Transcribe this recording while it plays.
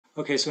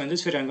Okay, so in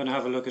this video I'm going to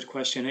have a look at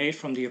question 8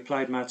 from the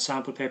Applied Maths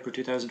Sample Paper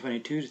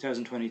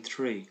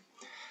 2022-2023.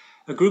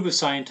 A group of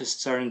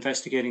scientists are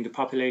investigating the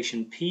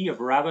population P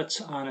of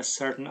rabbits on a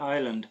certain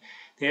island.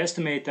 They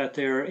estimate that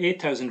there are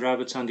 8,000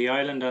 rabbits on the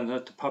island and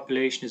that the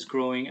population is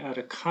growing at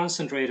a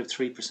constant rate of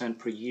 3%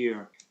 per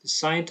year. The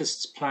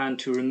scientists plan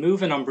to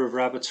remove a number of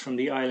rabbits from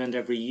the island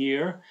every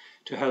year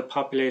to help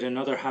populate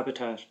another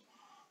habitat.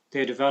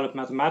 They develop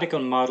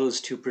mathematical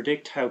models to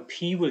predict how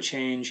P will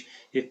change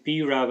if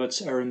B rabbits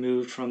are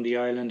removed from the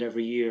island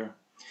every year.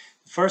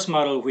 The first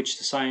model which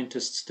the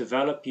scientists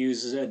develop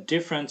uses a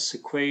difference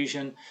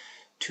equation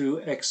to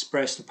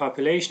express the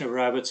population of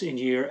rabbits in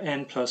year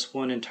n plus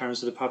 1 in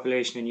terms of the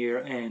population in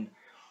year n.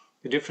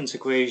 The difference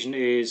equation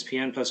is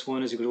Pn plus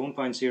 1 is equal to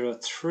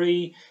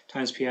 1.03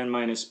 times Pn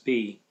minus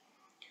B.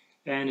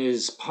 N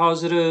is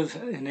positive,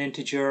 an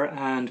integer,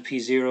 and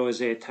P0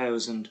 is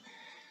 8,000.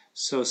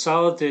 So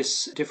solve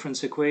this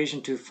difference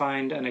equation to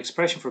find an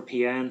expression for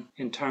Pn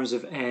in terms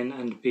of n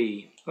and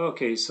b.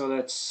 Okay, so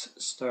let's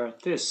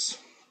start this.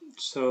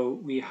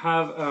 So we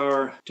have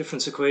our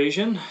difference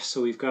equation.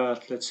 So we've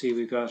got,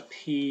 we've got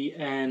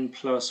Pn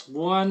plus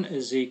 1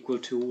 is equal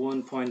to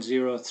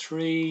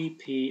 1.03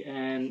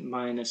 Pn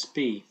minus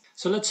b.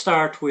 So let's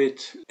start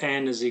with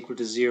n is equal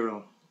to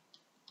 0.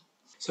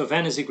 So if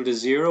n is equal to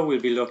 0, we'll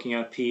be looking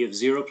at P of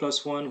 0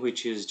 plus 1,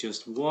 which is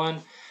just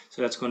 1.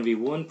 So that's going to be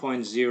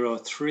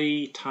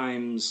 1.03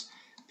 times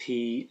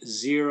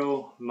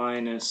P0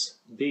 minus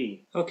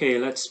B. Okay,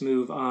 let's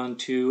move on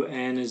to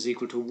n is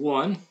equal to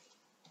 1.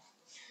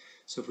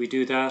 So if we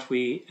do that,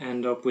 we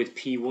end up with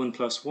P1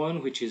 plus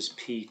 1, which is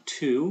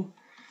P2,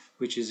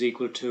 which is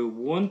equal to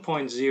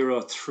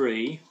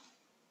 1.03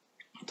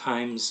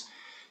 times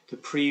the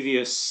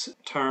previous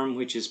term,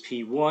 which is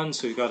P1.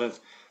 So we've got to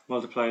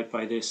multiply it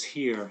by this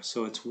here.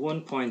 So it's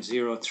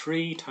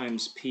 1.03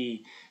 times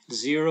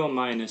P0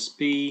 minus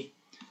B,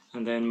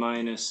 and then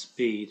minus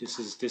B. This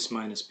is this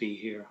minus B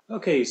here.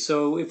 Okay,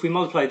 so if we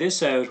multiply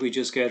this out, we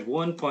just get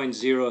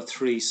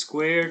 1.03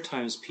 squared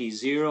times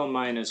P0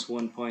 minus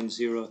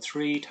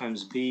 1.03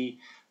 times B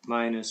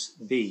minus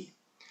B.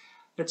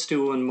 Let's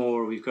do one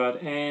more. We've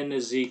got n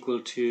is equal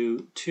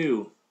to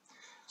 2.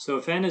 So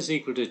if n is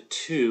equal to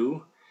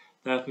 2,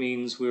 that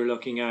means we're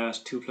looking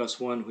at 2 plus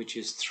 1, which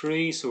is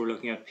 3, so we're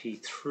looking at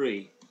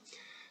P3.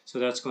 So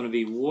that's going to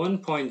be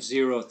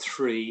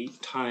 1.03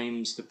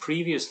 times the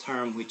previous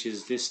term, which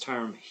is this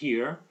term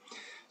here.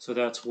 So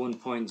that's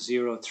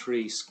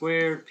 1.03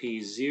 squared,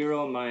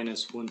 P0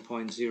 minus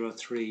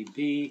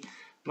 1.03b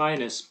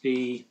minus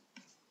b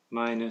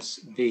minus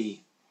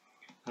b.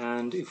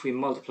 And if we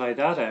multiply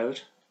that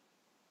out,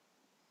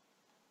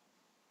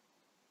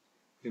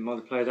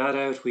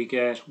 we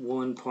get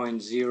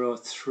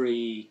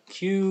 1.03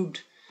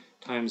 cubed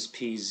times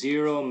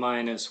P0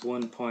 minus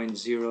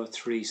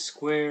 1.03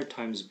 squared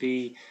times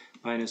B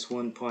minus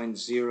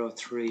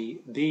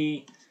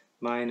 1.03B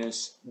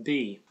minus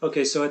B.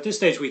 Okay, so at this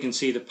stage we can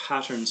see the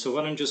pattern. So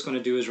what I'm just going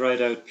to do is write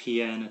out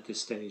Pn at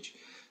this stage.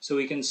 So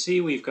we can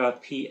see we've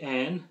got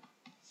Pn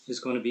is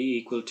going to be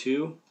equal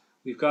to,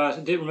 we've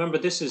got, remember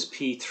this is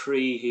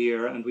P3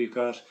 here, and we've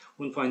got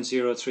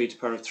 1.03 to the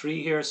power of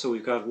 3 here, so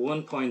we've got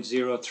 1.03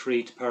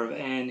 to the power of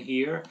n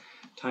here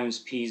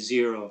times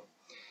P0.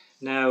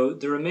 Now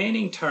the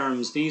remaining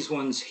terms, these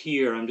ones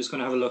here, I'm just going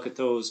to have a look at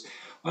those.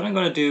 What I'm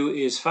going to do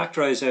is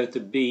factorize out the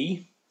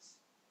b.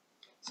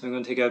 So I'm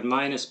going to take out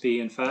minus b,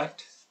 in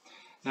fact.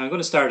 Now I'm going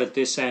to start at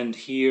this end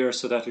here,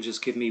 so that will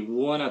just give me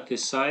 1 at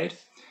this side.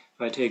 If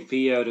I take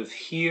b out of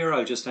here,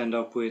 I'll just end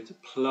up with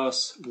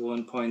plus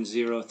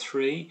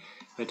 1.03.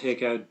 If I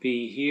take out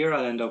b here,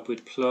 I'll end up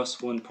with plus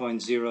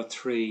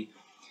 1.03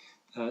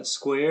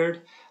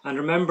 squared. And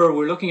remember,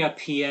 we're looking at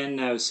Pn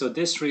now, so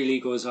this really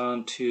goes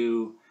on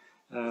to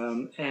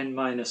n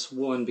minus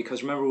 1,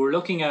 because remember we're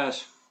looking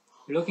at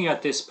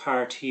this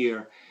part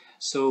here.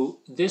 So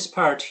this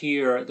part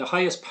here, the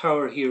highest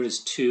power here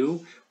is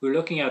 2. We're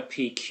looking at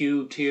P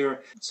cubed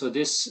here, so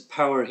this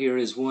power here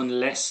is 1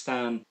 less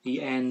than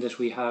the n that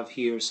we have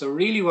here. So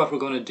really what we're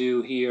going to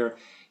do here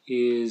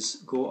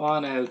is go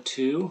on out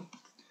to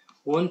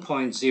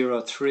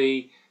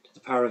 1.03 to the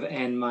power of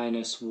n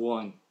minus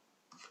 1.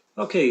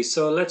 Okay,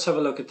 so let's have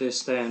a look at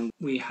this then.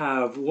 We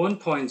have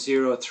 1.03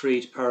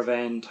 to the power of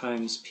n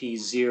times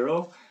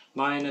P0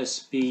 minus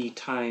b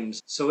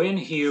times. So in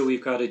here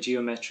we've got a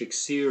geometric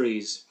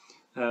series.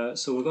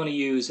 So we're going to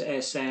use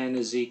Sn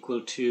is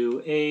equal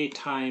to a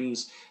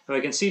times, now I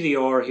can see the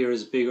r here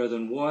is bigger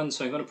than 1,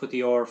 so I'm going to put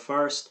the r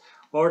first,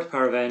 r to the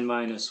power of n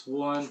minus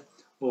 1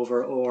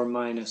 over r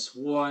minus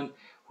 1,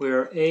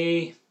 where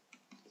a,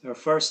 our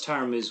first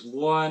term is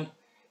 1,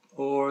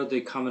 or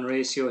the common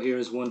ratio here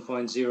is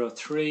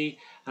 1.03,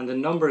 and the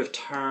number of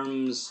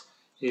terms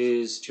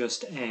is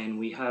just n.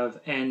 We have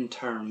n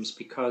terms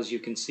because you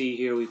can see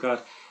here we've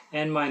got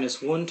n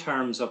minus 1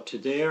 terms up to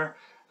there,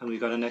 and we've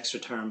got an extra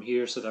term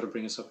here, so that'll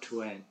bring us up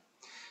to n.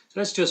 So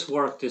let's just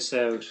work this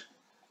out.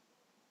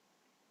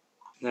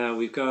 Now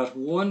we've got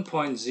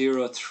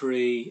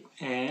 1.03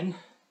 n to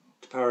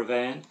the power of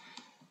n,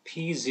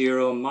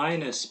 P0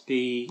 minus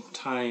b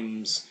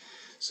times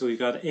So we've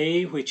got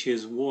a, which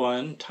is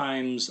 1,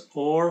 times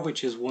or,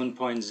 which is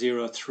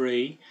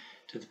 1.03,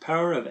 to the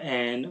power of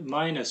n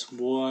minus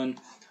 1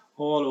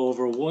 all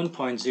over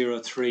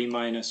 1.03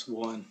 minus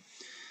 1.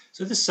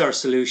 So this is our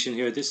solution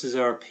here. This is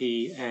our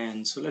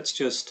Pn. So let's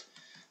just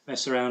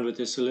mess around with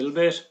this a little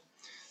bit.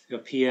 We've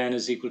got Pn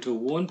is equal to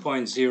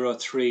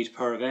 1.03 to the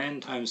power of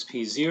n times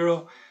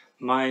P0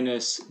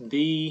 minus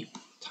b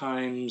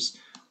times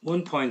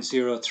 1.03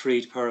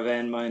 to the power of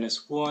n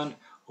minus 1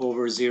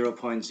 over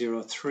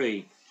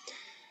 0.03.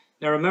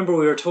 Now remember,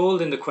 we were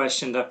told in the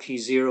question that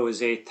P0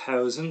 is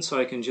 8,000, so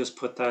I can just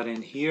put that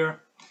in here.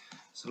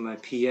 So my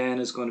Pn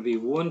is going to be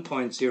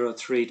 1.03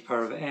 to the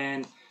power of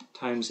n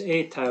times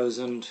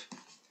 8,000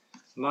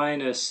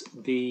 minus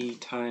b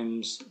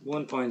times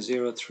 1.03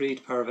 to the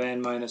power of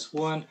n minus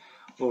 1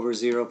 over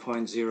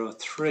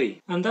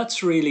 0.03. And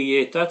that's really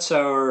it. That's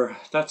our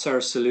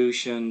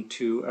solution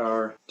to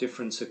our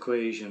difference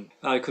equation.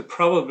 I could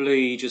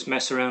probably just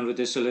mess around with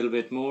this a little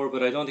bit more,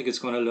 but I don't think it's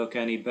going to look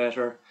any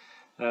better.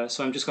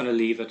 So I'm just going to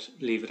leave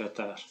it at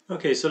that.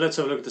 Okay, so let's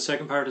have a look at the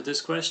second part of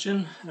this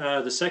question.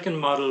 The second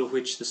model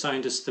which the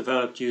scientists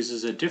developed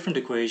uses a different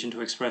equation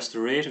to express the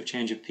rate of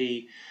change of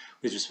p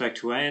with respect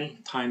to n,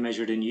 time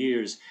measured in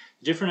years.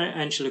 The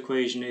differential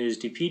equation is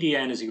dp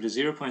dn is equal to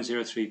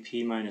 0.03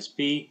 p minus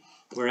b,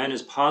 where n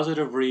is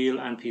positive real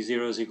and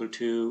p0 is equal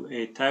to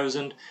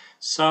 8,000.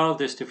 Solve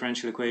this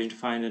differential equation to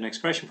find an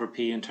expression for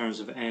p in terms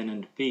of n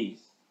and b.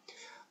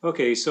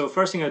 Okay, so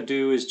first thing I'd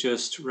do is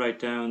just write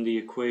down the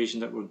equation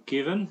that we're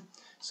given.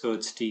 So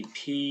it's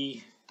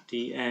dp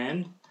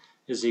dn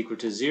is equal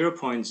to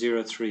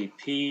 0.03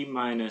 p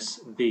minus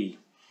b.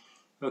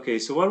 Okay,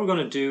 so what we're going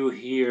to do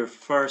here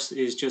first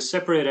is just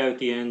separate out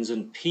the n's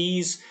and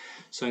p's.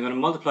 So I'm going to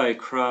multiply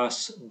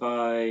across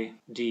by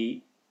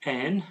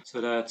dn.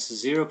 So that's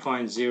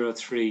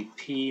 0.03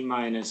 p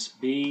minus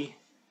b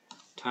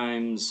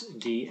times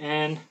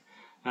dn.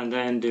 And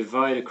then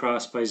divide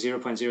across by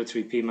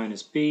 0.03 p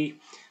minus b.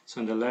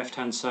 So on the left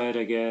hand side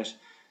I get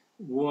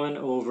 1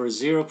 over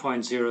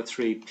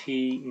 0.03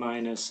 p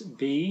minus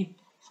b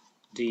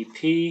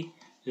dp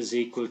is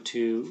equal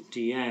to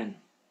dn.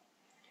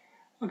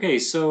 Okay,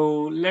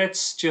 so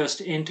let's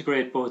just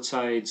integrate both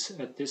sides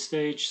at this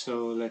stage.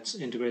 So let's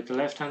integrate the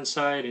left hand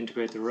side,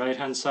 integrate the right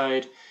hand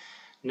side.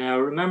 Now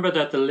remember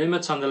that the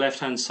limits on the left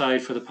hand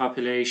side for the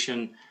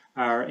population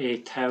are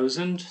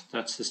 8,000,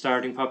 that's the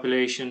starting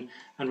population,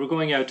 and we're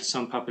going out to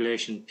some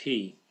population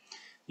p.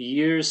 The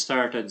years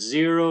start at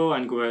 0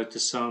 and go out to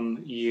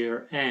some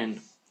year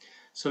n.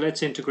 So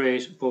let's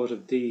integrate both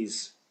of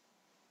these.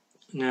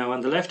 Now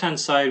on the left hand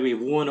side we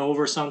have 1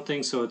 over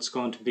something, so it's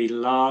going to be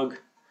log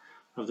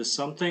of the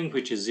something,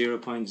 which is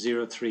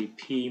 0.03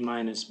 p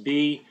minus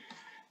b,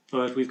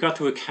 but we've got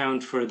to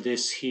account for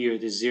this here,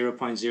 this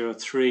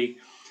 0.03.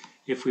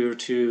 If we were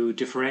to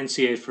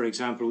differentiate, for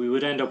example, we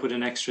would end up with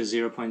an extra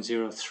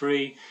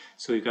 0.03,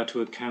 so we've got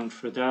to account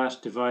for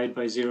that, divide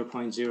by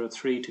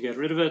 0.03 to get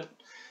rid of it.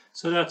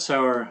 So that's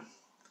our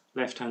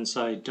left hand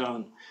side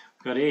done.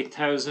 We've got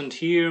 8,000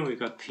 here, we've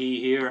got p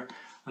here.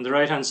 On the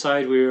right hand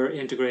side we're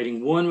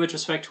integrating 1 with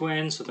respect to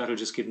n, so that'll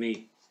just give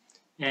me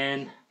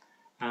n,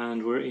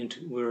 and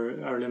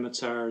our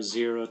limits are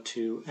 0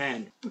 to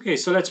n. Okay,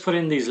 so let's put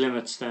in these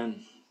limits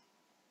then.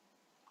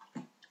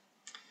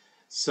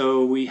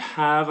 So we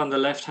have on the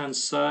left hand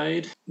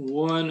side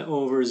 1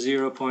 over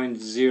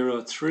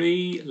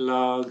 0.03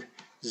 log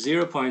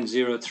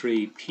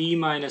 0.03 p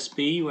minus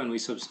b when we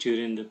substitute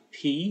in the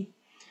p,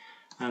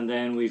 and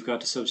then we've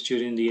got to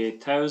substitute in the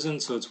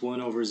 8,000, so it's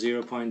 1 over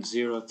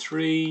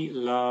 0.03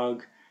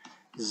 log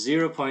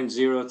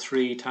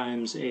 0.03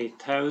 times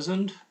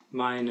 8,000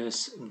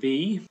 minus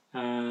b,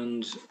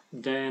 and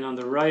then on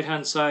the right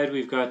hand side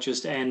we've got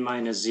just n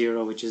minus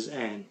 0, which is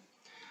n.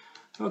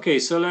 Okay,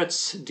 so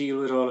let's deal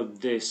with all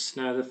of this.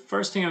 Now the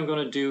first thing I'm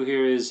going to do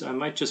here is I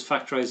might just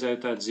factorize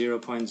out that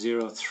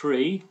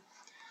 0.03,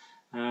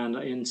 and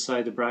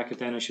inside the bracket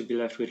then I should be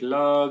left with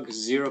log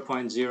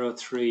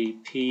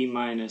 0.03 p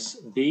minus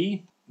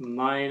b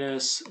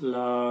minus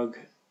log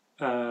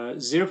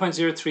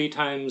 0.03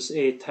 times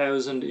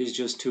 8,000 is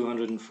just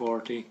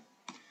 240,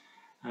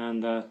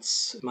 and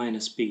that's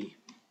minus b.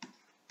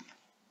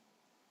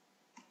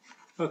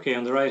 Okay,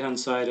 on the right hand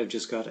side I've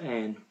just got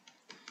n.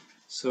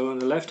 So on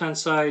the left hand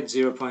side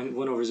 1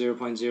 over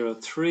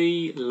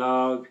 0.03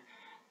 log.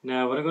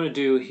 Now what I'm going to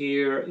do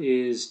here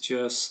is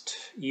just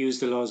use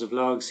the laws of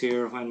logs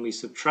here. When we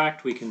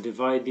subtract we can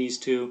divide these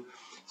two.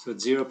 So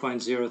it's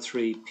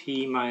 0.03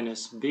 p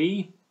minus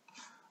b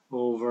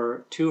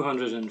over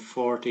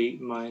 240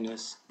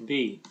 minus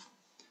b.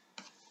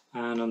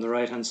 And on the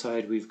right hand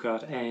side we've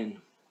got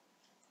n.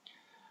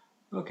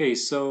 Okay,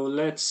 so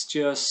let's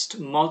just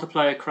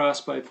multiply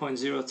across by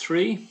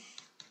 0.03.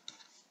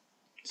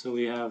 So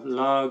we have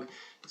log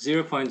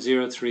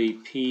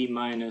 0.03 p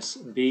minus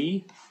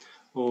b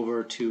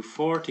over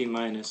 240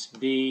 minus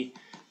b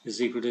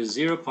is equal to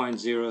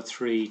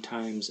 0.03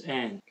 times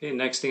n. Okay,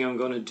 next thing I'm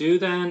going to do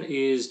then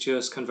is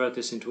just convert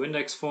this into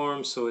index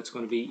form. So it's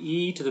going to be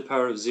e to the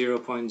power of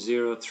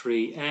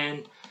 0.03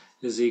 n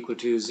is equal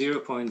to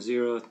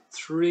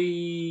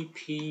 0.03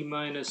 p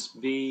minus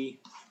b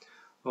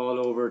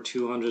all over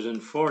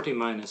 240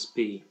 minus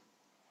b.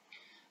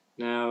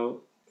 Now,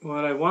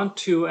 what I want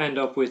to end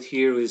up with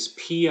here is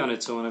p on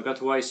its own. I've got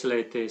to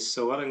isolate this.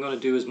 So what I'm going to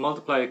do is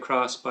multiply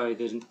across by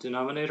the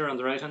denominator on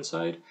the right hand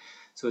side.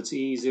 So it's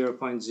e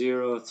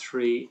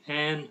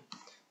 0.03n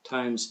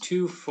times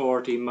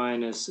 240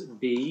 minus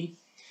b.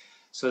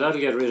 So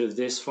that'll get rid of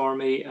this for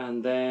me,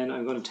 and then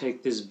I'm going to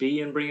take this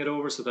b and bring it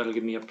over, so that'll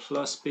give me a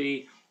plus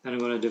b. Then I'm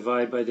going to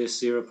divide by this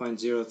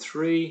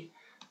 0.03,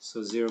 so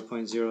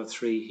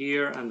 0.03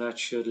 here, and that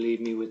should leave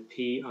me with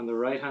p on the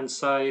right hand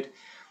side.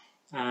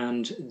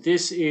 And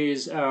this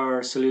is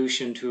our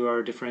solution to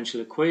our differential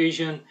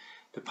equation.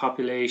 The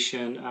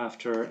population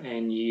after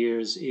n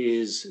years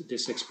is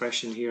this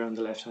expression here on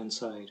the left hand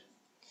side.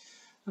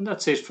 And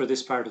that's it for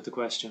this part of the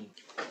question.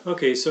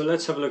 Okay, so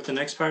let's have a look at the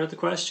next part of the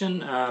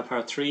question.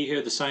 Part 3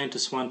 here. The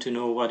scientists want to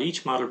know what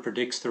each model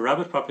predicts the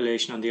rabbit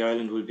population on the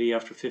island will be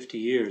after 50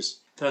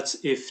 years. That's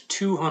if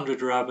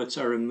 200 rabbits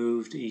are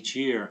removed each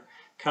year.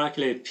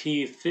 Calculate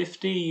p of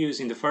 50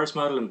 using the first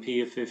model and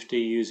p of 50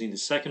 using the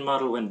second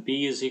model when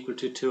b is equal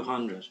to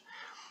 200.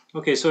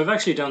 Okay, so I've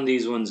actually done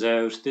these ones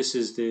out. This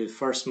is the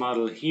first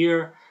model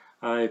here.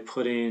 I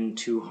put in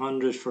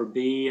 200 for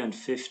b and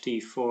 50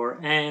 for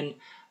n.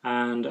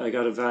 And I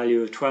got a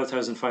value of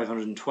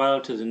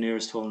 12,512 to the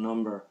nearest whole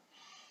number.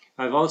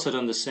 I've also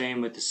done the same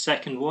with the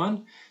second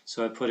one.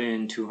 So I put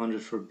in 200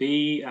 for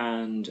b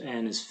and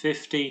n is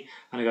 50,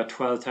 and I got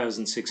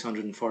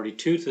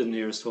 12,642 to the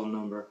nearest whole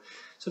number.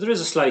 So there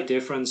is a slight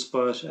difference,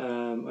 but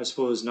I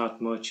suppose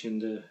not much in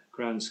the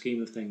grand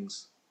scheme of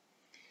things.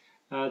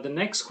 The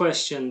next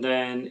question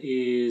then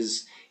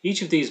is,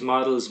 each of these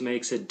models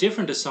makes a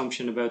different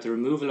assumption about the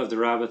removal of the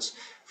rabbits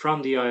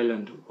from the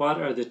island.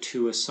 What are the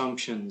two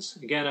assumptions?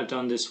 Again, I've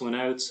done this one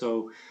out,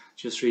 so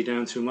just read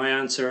down through my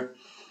answer.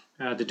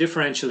 The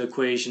differential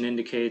equation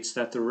indicates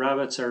that the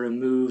rabbits are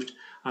removed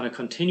on a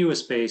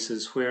continuous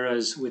basis,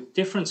 whereas with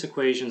difference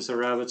equations, the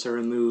rabbits are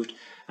removed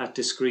at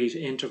discrete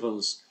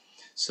intervals.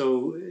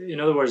 So, in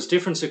other words,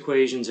 difference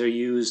equations are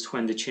used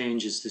when the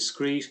change is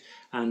discrete,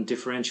 and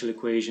differential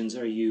equations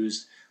are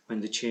used when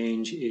the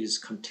change is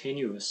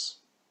continuous.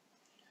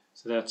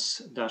 So that's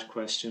that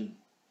question.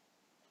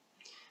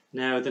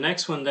 Now, the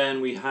next one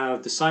then, we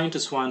have the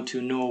scientists want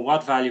to know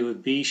what value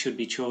of b should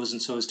be chosen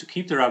so as to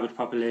keep the rabbit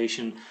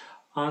population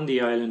on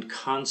the island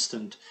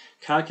constant.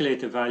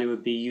 Calculate the value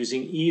of b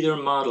using either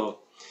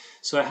model.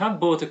 So I have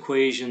both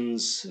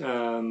equations,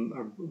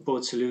 or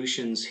both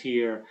solutions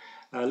here.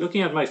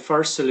 Looking at my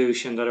first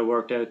solution that I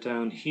worked out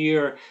down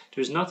here,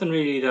 there's nothing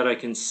really that I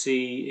can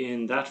see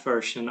in that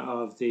version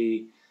of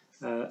the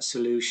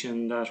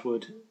solution that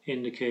would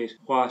indicate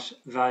what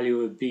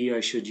value of b I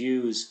should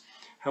use.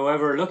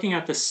 However, looking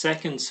at the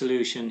second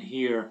solution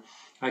here,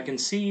 I can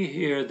see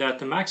here that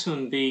the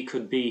maximum b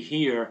could be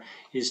here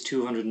is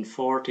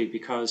 240,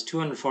 because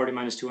 240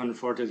 minus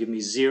 240 will give me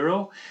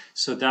 0,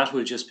 so that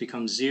will just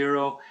become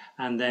 0,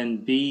 and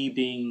then b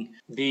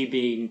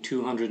being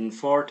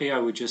 240, I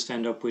would just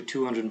end up with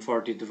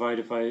 240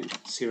 divided by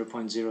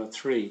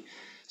 0.03.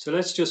 So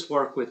let's just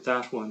work with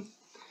that one.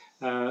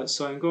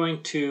 So I'm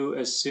going to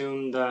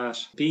assume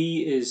that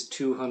b is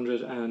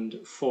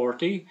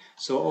 240,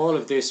 so all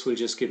of this will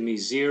just give me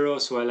 0,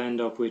 so I'll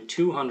end up with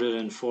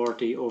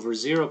 240 over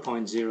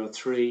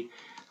 0.03,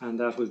 and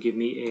that will give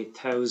me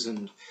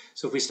 8,000.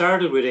 So if we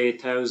started with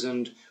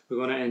 8,000, we're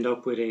going to end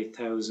up with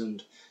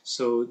 8,000,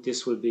 so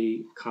this will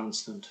be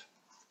constant.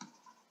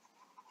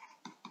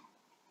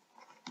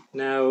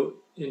 Now,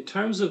 in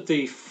terms of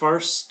the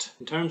first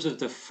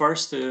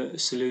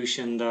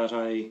solution that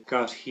I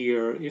got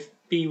here, if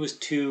b was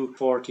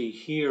 240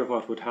 here,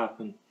 what would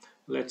happen?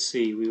 Let's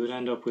see, we would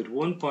end up with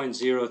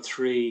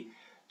 1.03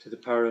 to the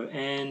power of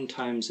n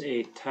times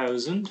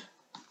 8,000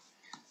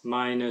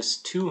 minus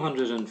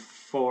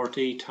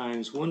 240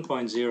 times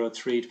 1.03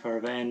 to the power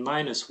of n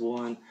minus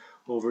 1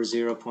 over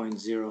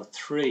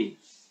 0.03.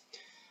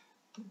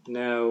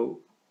 Now,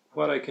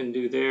 what I can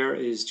do there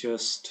is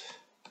just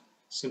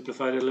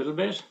simplify it a little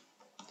bit,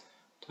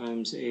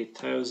 times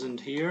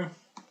 8,000 here,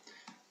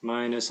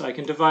 minus, I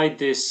can divide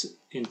this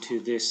into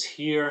this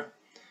here,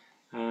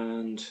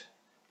 and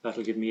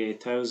that'll give me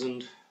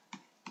 8,000.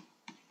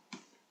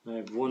 I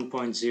have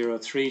 1.03 to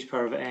the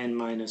power of n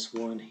minus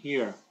 1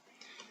 here.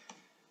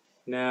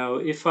 Now,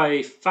 if I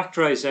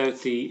factorize out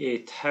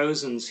the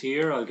 8,000s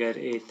here, I'll get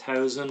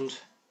 8,000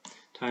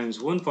 times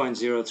 1.03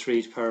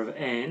 to the power of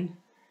n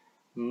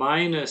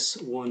minus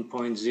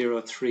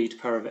 1.03 to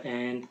the power of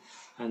n,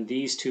 and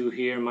these two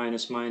here,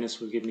 minus minus,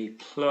 will give me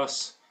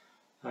plus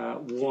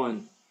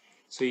 1.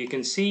 So you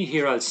can see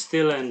here I'll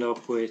still end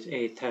up with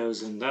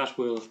 8,000. That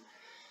will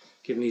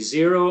give me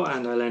 0,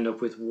 and I'll end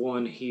up with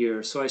 1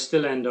 here. So I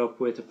still end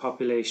up with a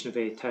population of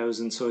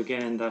 8,000. So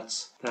again,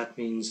 that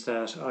means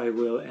that I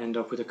will end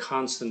up with a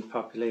constant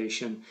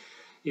population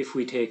if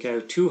we take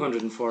out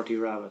 240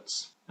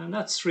 rabbits. And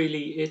that's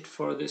really it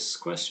for this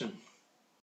question.